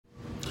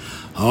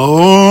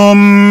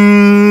Hey,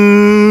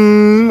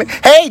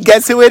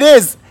 guess who it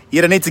is?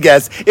 You don't need to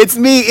guess. It's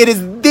me. It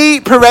is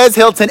the Perez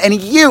Hilton, and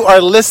you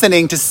are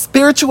listening to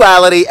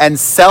Spirituality and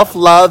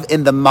Self-Love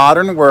in the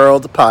Modern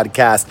World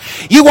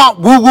podcast. You want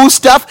woo-woo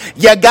stuff?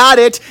 You got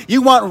it.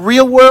 You want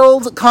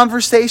real-world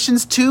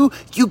conversations too?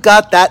 You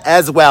got that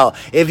as well.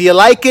 If you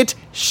like it,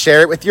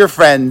 share it with your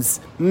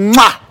friends.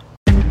 Mwah!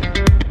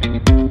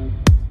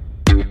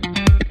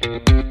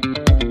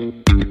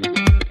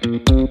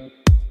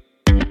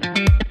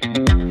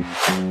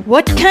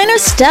 What kind of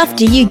stuff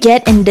do you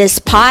get in this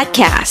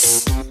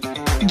podcast?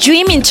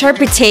 Dream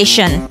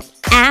interpretation,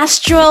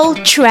 astral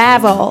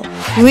travel,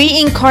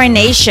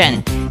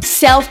 reincarnation,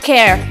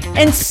 self-care,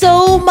 and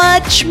so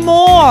much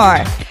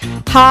more.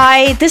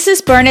 Hi, this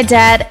is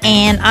Bernadette,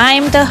 and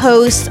I'm the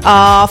host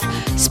of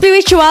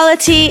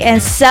Spirituality and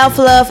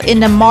Self-Love in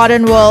the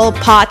Modern World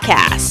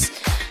podcast.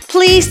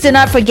 Please do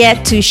not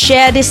forget to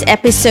share this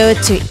episode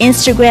to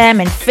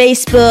Instagram and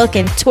Facebook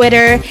and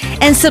Twitter,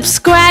 and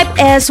subscribe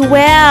as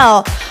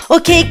well.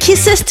 Okay,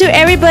 kisses to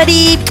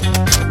everybody,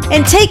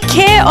 and take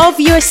care of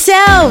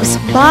yourselves.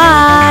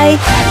 Bye.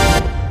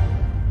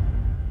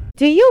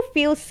 Do you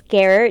feel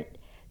scared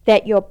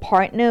that your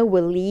partner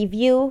will leave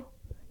you?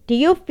 Do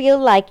you feel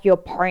like your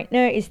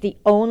partner is the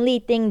only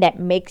thing that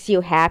makes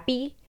you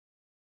happy?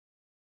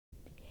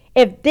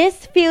 If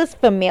this feels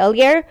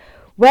familiar,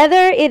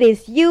 whether it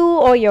is you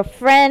or your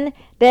friend,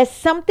 there's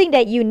something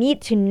that you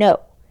need to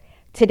know.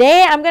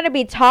 Today, I'm going to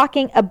be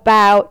talking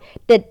about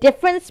the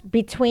difference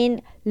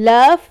between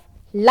love,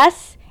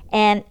 lust,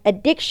 and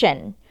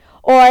addiction,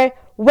 or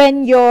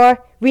when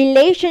your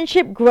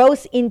relationship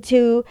grows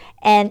into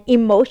an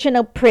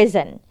emotional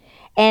prison,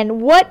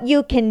 and what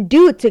you can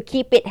do to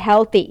keep it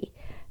healthy.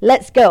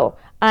 Let's go.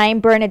 I'm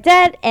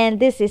Bernadette, and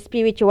this is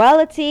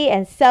Spirituality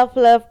and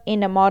Self-Love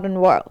in the Modern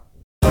World.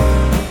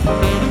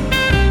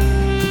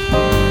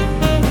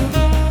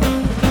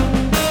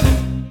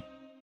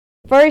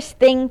 First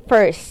thing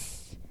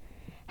first,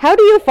 how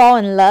do you fall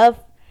in love?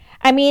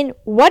 I mean,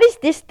 what is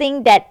this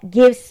thing that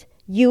gives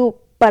you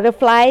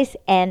butterflies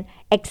and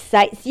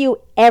excites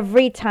you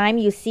every time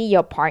you see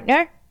your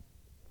partner?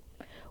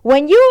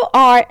 When you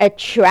are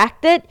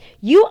attracted,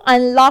 you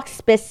unlock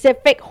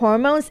specific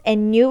hormones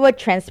and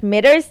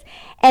neurotransmitters,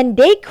 and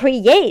they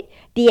create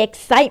the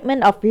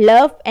excitement of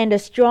love and a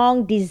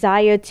strong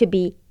desire to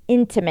be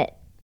intimate.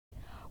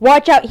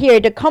 Watch out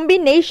here, the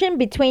combination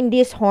between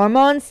these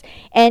hormones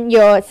and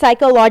your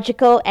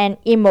psychological and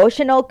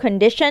emotional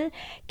condition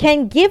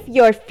can give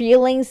your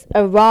feelings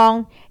a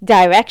wrong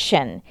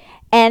direction.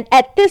 And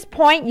at this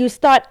point, you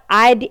start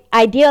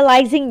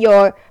idealizing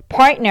your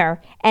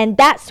partner, and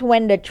that's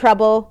when the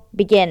trouble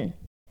begins.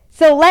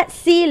 So let's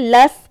see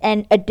lust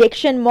and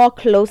addiction more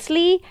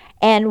closely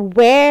and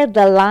where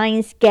the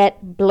lines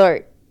get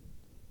blurred.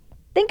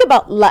 Think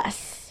about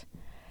lust.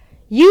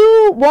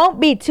 You won't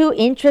be too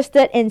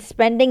interested in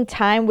spending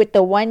time with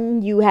the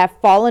one you have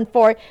fallen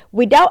for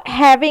without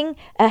having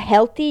a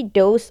healthy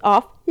dose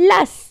of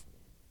lust.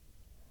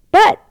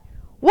 But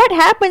what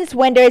happens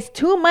when there's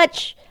too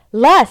much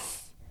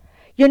lust?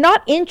 You're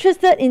not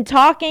interested in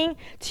talking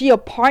to your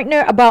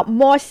partner about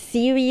more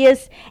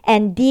serious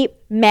and deep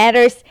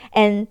matters,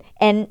 and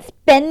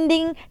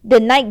spending the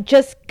night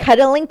just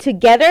cuddling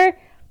together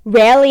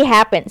rarely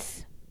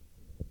happens.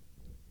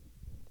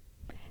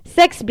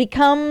 Sex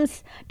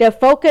becomes the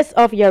focus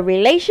of your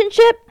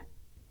relationship,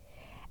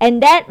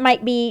 and that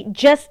might be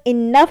just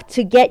enough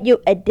to get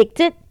you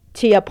addicted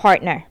to your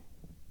partner.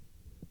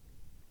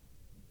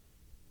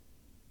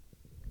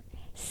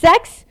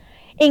 Sex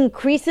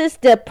increases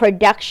the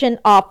production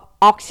of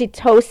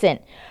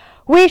oxytocin,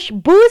 which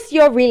boosts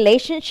your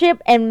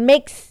relationship and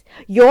makes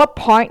your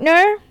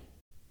partner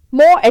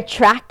more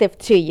attractive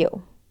to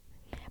you.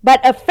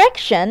 But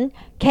affection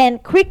can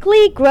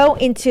quickly grow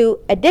into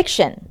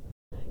addiction.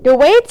 The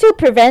way to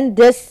prevent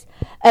this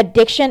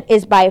addiction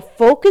is by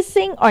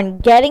focusing on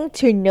getting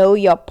to know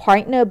your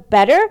partner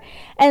better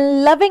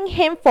and loving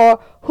him for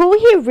who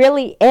he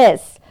really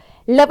is,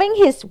 loving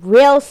his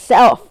real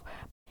self.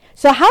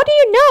 So how do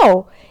you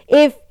know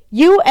if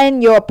you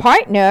and your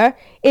partner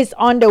is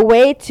on the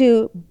way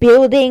to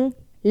building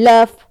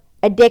love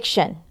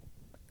addiction?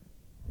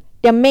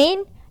 The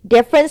main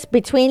difference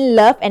between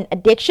love and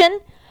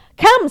addiction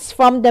comes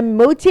from the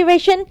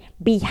motivation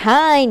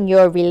behind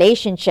your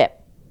relationship.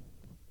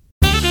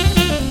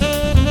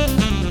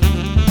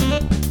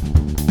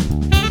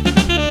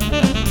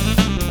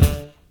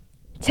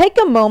 Take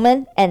a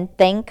moment and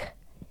think,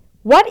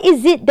 what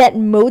is it that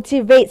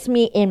motivates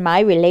me in my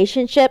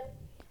relationship?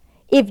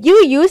 If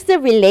you use the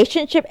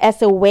relationship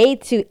as a way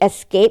to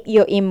escape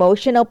your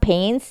emotional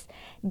pains,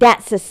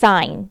 that's a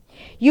sign.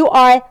 You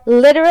are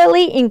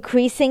literally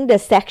increasing the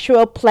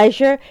sexual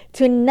pleasure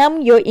to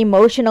numb your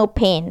emotional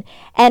pain.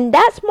 And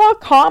that's more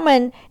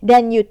common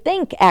than you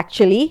think,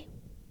 actually.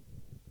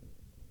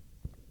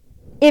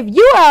 If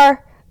you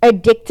are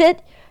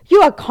addicted,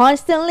 you are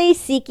constantly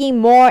seeking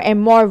more and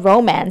more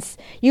romance.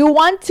 You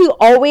want to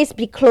always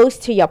be close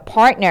to your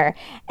partner,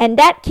 and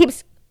that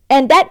keeps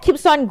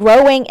on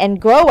growing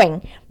and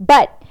growing.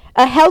 But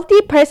A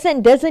healthy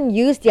person doesn't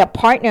use their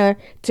partner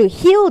to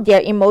heal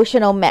their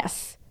emotional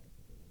mess.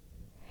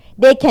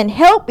 They can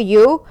help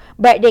you,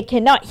 but they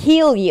cannot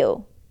heal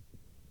you.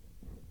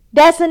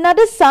 That's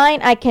another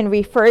sign I can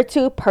refer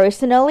to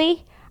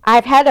personally.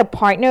 I've had a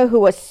partner who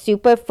was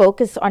super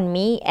focused on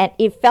me, and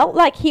it felt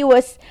like he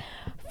was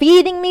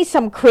feeding me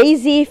some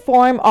crazy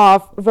form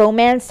of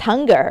romance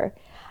hunger.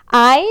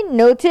 I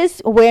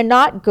noticed we're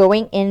not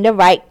going in the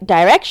right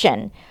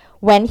direction.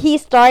 When he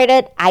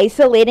started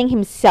isolating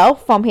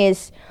himself from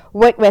his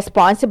work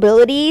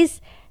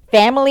responsibilities,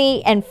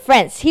 family, and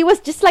friends, he was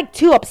just like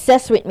too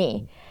obsessed with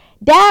me.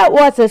 That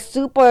was a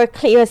super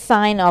clear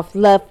sign of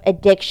love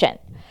addiction.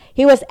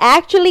 He was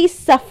actually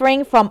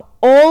suffering from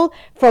old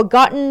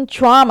forgotten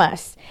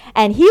traumas,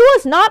 and he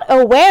was not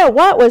aware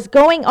what was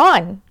going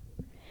on.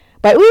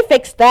 But we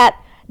fixed that.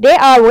 There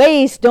are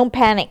ways, don't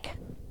panic.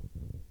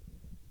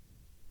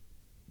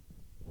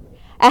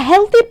 A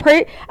healthy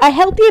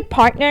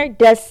partner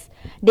does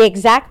the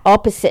exact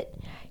opposite.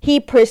 He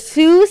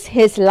pursues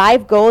his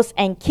life goals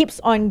and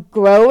keeps on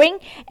growing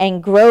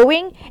and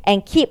growing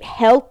and keep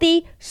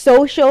healthy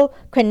social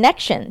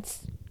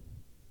connections.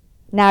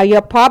 Now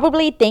you're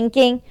probably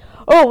thinking,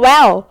 oh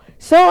wow,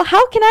 so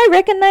how can I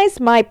recognize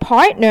my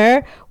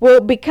partner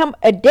will become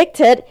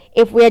addicted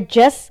if we're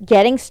just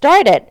getting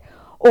started?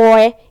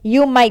 Or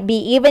you might be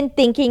even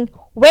thinking,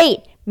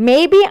 wait,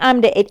 maybe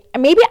I'm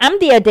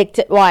the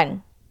addicted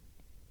one.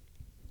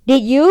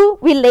 Did you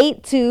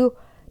relate to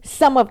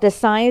some of the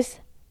signs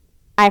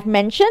I've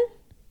mentioned?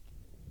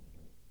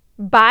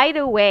 By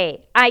the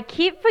way, I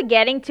keep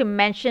forgetting to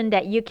mention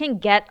that you can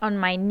get on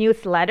my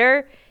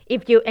newsletter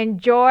if you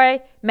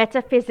enjoy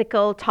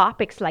metaphysical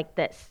topics like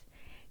this.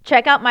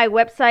 Check out my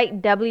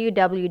website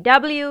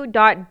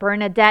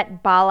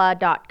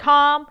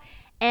www.bernadettebala.com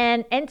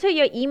and enter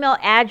your email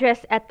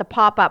address at the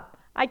pop-up.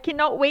 I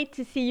cannot wait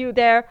to see you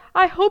there.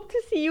 I hope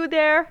to see you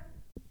there.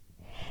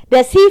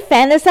 Does he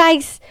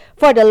fantasize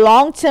for the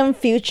long-term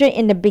future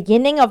in the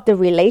beginning of the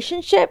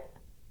relationship?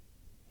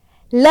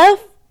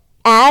 Love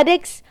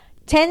addicts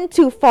tend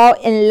to fall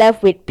in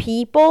love with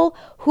people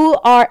who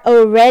are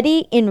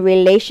already in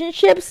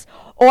relationships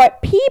or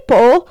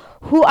people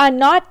who are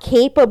not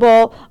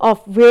capable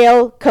of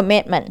real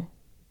commitment.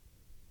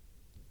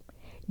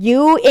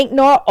 You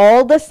ignore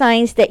all the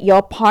signs that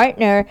your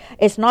partner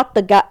is not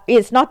the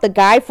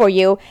guy for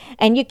you,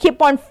 and you keep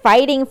on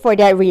fighting for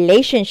that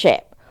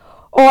relationship.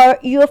 Or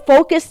you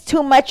focus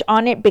too much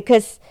on it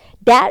because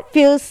that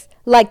feels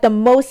like the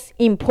most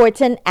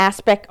important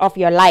aspect of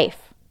your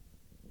life.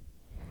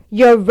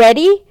 You're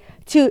ready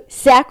to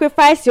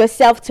sacrifice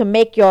yourself to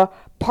make your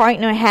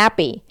partner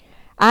happy.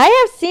 I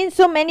have seen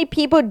so many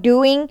people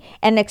doing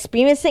and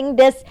experiencing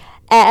this,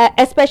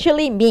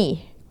 especially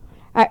me.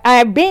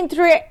 I've been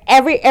through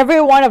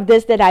every one of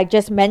this that I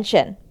just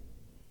mentioned.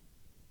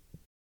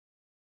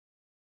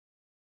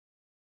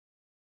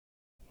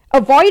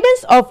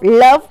 Avoidance of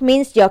love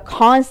means you're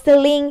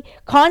constantly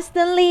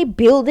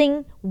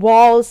building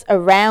walls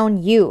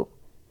around you.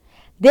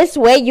 This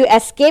way you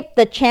escape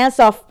the chance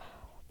of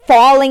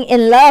falling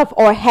in love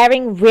or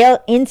having real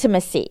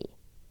intimacy.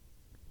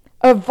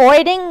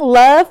 Avoiding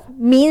love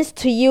means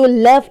to you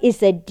love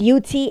is a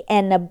duty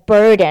and a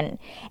burden,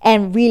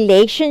 and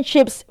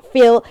relationships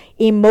feel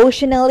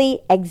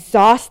emotionally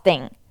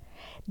exhausting.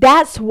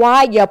 That's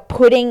why you're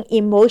putting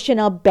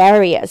emotional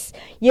barriers.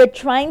 You're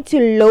trying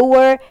to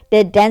lower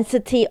the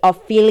density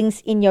of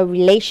feelings in your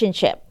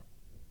relationship.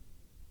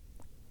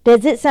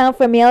 Does it sound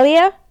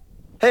familiar?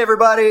 Hey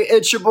everybody,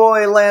 it's your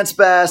boy Lance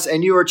Bass,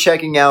 and you are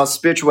checking out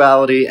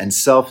Spirituality and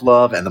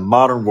Self-Love and the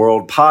Modern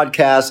World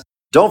podcast.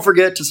 Don't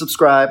forget to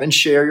subscribe and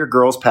share your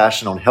girl's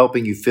passion on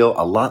helping you feel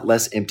a lot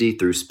less empty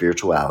through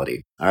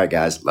spirituality. All right,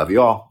 guys, love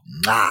you all.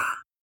 Mwah.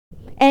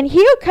 And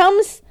here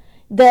comes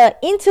the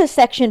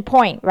intersection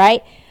point,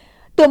 right?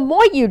 The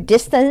more you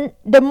distance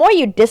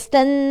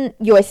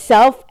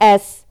yourself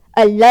as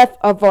a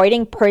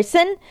love-avoiding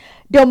person,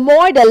 the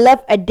more the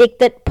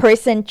love-addicted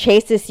person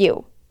chases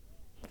you.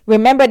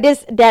 Remember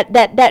this,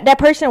 that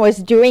person was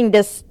doing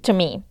this to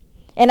me,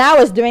 and I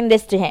was doing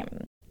this to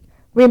him.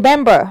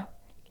 Remember,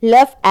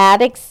 love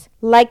addicts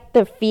like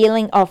the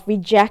feeling of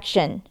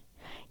rejection.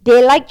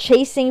 They like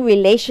chasing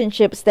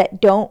relationships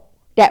that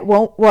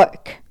won't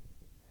work.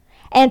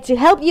 And to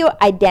help you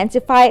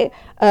identify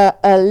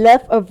a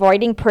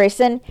love-avoiding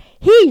person,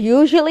 he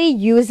usually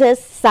uses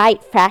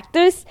side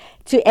factors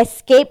to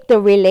escape the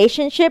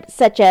relationship,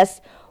 such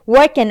as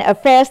work and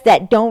affairs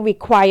that don't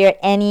require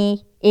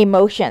any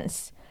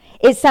emotions.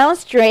 It sounds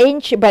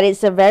strange, but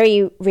it's a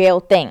very real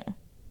thing.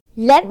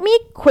 Let me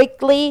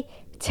quickly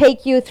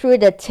take you through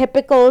the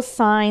typical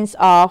signs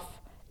of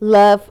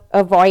love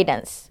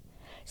avoidance.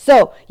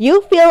 So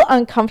you feel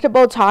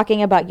uncomfortable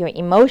talking about your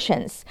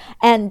emotions,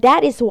 and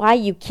that is why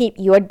you keep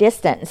your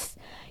distance.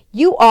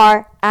 You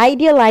are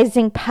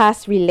idealizing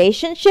past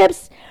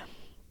relationships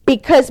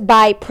because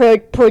by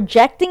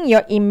projecting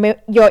your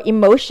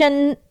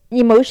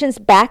emotions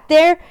back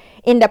there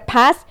in the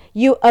past,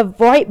 you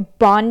avoid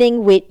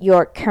bonding with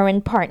your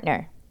current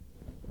partner.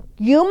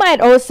 You might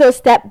also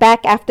step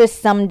back after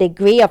some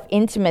degree of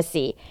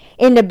intimacy.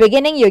 In the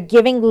beginning, you're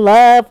giving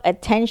love,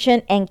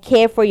 attention, and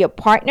care for your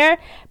partner,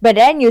 but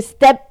then you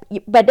step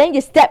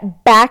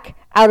back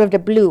out of the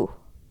blue.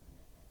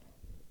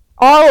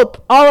 All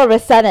of a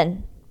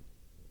sudden.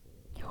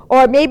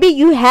 Or maybe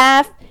you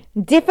have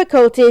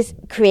difficulties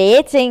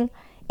creating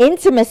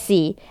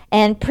intimacy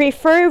and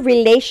prefer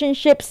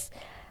relationships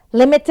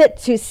limited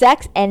to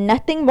sex and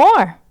nothing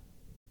more.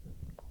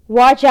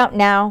 Watch out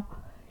now.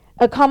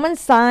 A common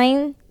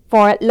sign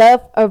for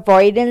love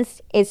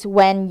avoidance is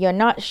when you're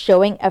not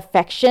showing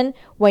affection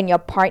when your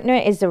partner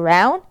is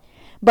around,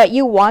 but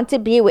you want to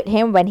be with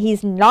him when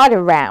he's not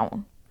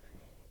around.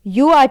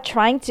 You are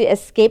trying to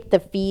escape the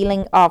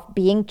feeling of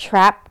being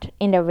trapped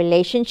in a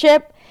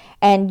relationship,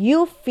 and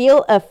you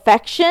feel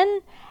affection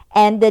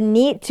and the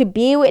need to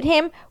be with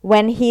him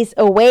when he's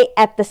away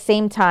at the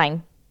same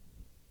time.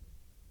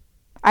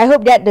 I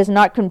hope that does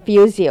not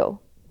confuse you.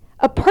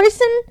 A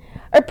person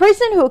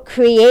who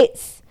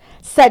creates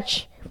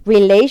such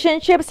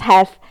relationships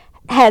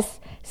has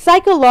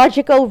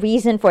psychological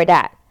reason for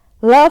that.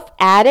 Love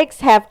addicts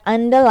have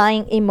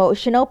underlying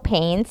emotional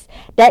pains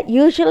that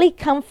usually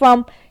come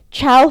from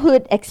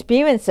childhood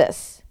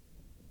experiences.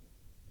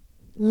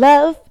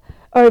 Love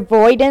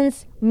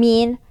avoidance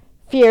mean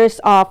fears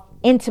of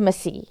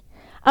intimacy.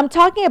 I'm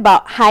talking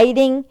about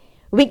hiding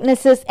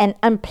weaknesses and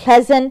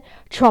unpleasant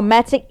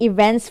traumatic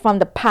events from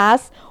the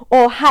past,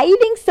 or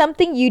hiding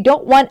something you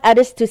don't want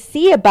others to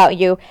see about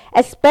you,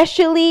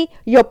 especially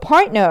your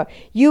partner.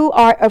 You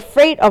are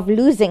afraid of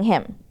losing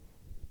him.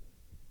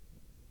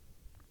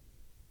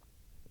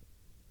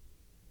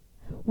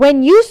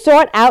 When you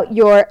sort out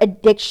your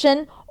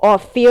addiction or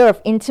fear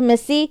of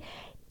intimacy,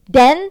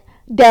 then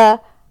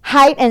the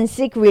hide and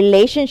seek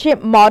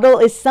relationship model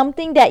is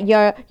something that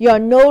you're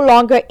no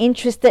longer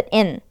interested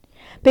in,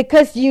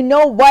 because you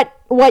know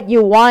what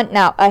you want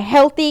now: a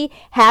healthy,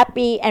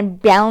 happy,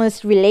 and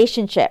balanced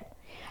relationship.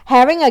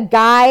 Having a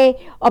guy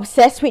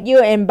obsessed with you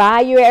and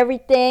buy you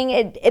everything,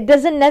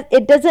 it's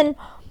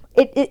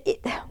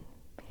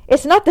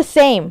not the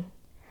same.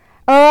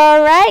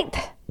 All right.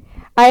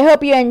 I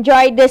hope you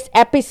enjoyed this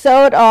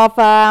episode of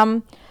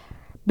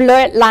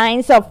Blurred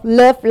Lines of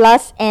Love,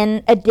 Lust,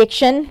 and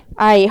Addiction.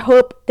 I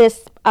hope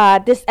this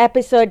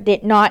episode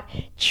did not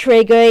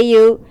trigger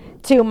you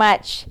too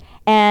much.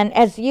 And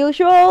as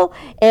usual,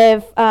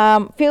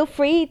 feel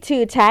free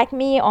to tag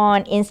me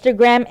on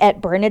Instagram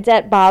at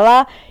Bernadette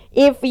Bala.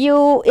 If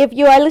you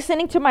are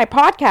listening to my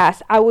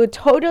podcast, I will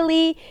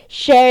totally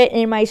share it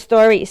in my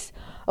stories.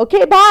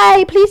 Okay,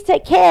 bye. Please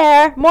take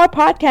care. More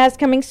podcasts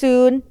coming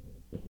soon.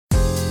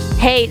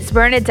 Hey, it's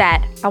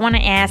Bernadette. I want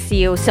to ask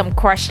you some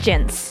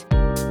questions.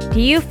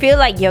 Do you feel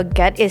like your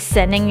gut is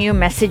sending you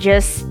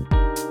messages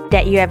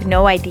that you have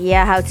no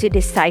idea how to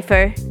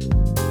decipher?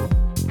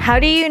 How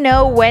do you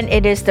know when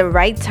it is the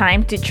right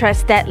time to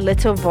trust that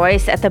little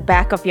voice at the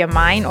back of your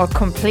mind or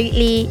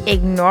completely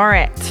ignore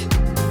it?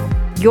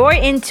 Your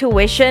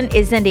intuition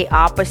isn't the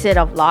opposite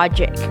of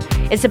logic.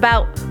 It's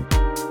about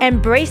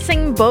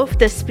embracing both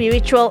the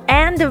spiritual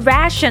and the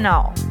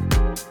rational.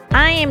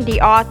 I am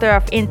the author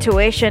of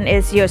Intuition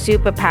is Your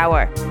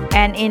Superpower.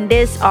 And in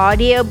this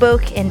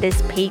audiobook, in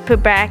this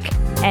paperback,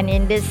 and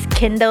in this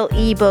Kindle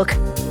ebook,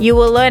 you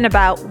will learn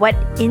about what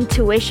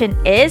intuition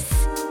is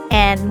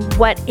and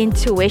what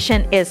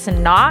intuition is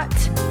not.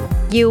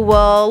 You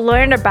will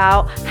learn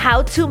about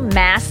how to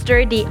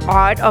master the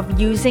art of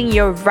using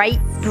your right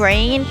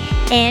brain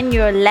and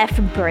your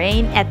left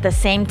brain at the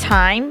same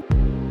time.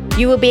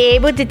 You will be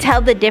able to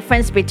tell the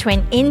difference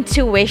between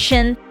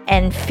intuition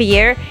and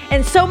fear,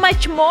 and so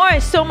much more,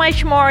 so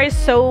much more,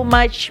 so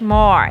much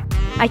more.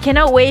 I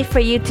cannot wait for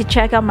you to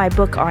check out my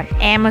book on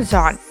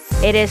Amazon.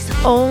 It is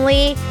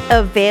only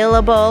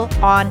available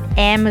on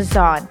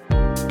Amazon.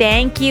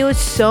 Thank you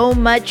so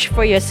much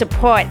for your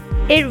support.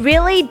 It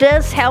really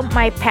does help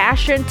my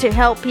passion to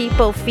help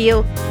people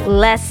feel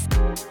less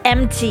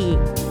empty.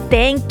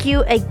 Thank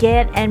you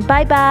again, and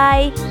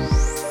bye-bye.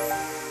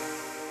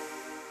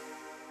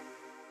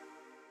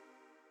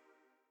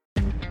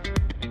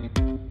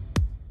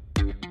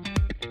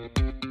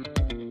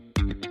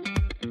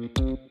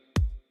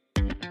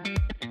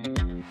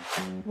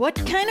 What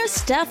kind of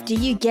stuff do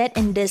you get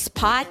in this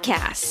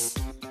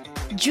podcast?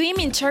 Dream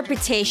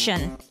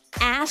interpretation,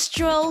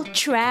 astral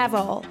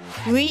travel,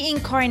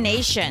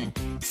 reincarnation,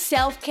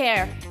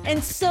 self-care,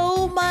 and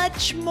so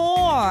much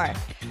more.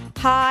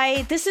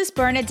 Hi, this is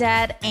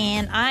Bernadette,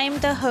 and I'm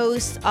the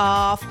host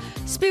of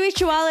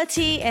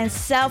Spirituality and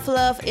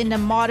Self-Love in the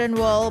Modern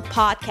World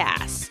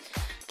podcast.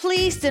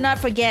 Please do not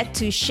forget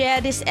to share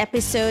this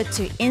episode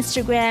to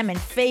Instagram and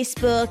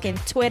Facebook and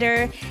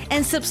Twitter,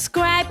 and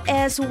subscribe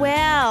as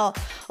well.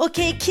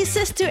 Okay,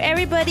 kisses to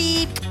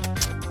everybody,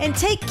 and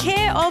take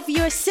care of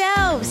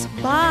yourselves.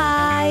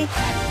 Bye.